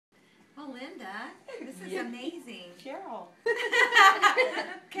Oh, Linda, this is Yeah. amazing. Cheryl.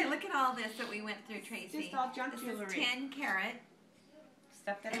 Okay, look at all this that we went through, Traci. Just all junk jewelry. This is 10 carat.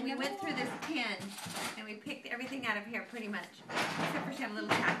 Stuff that And we went through this pin, and we picked everything out of here pretty much, except for she had a little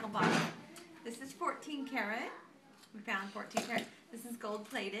tackle box. This is 14 karat. We found 14 karat. This is gold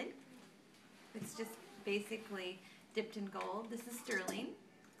plated. It's just basically dipped in gold. This is sterling.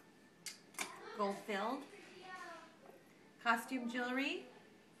 Gold filled. Costume jewelry.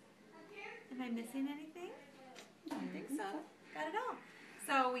 Am I missing anything? I don't think so. Got it all.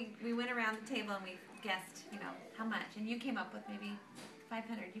 So we went around the table and we guessed, you know, how much. And you came up with maybe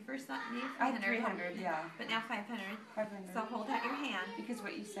 500. You first thought maybe 300. 300, yeah. But now 500. 500. So hold out your hand. Because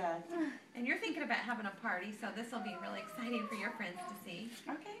what you said. And you're thinking about having a party, so this will be really exciting for your friends to see.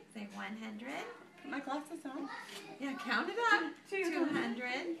 Okay. Say 100. Put my glasses on. Yeah, count it up. 200.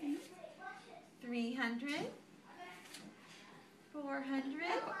 300. 400.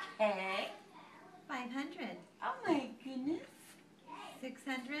 Okay. 500. Oh my goodness.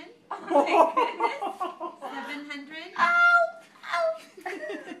 600. Oh my goodness. 700. Ow! Ow!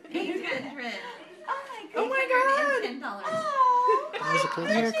 800. Oh my God. $810. Oh, That was a close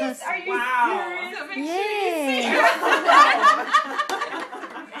one. goodness. Are you serious? So make sure you Yay! see.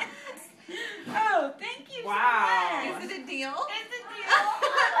 Oh, thank you Wow. so much. Is it a deal? It's a deal.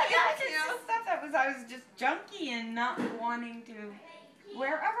 Oh my gosh, Thank it's you. just stuff that I was just junky and not wanting to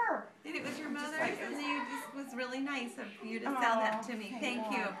wherever. And it was your Just mother's, like and this. you just was really nice of you to sell that to me. Thank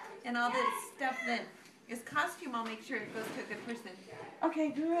Thank you. God. And all the stuff that is costume, I'll make sure it goes to a good person. Okay,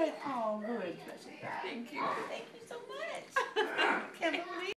 good. Oh, good. Thank you. Thank you so much. Can't believe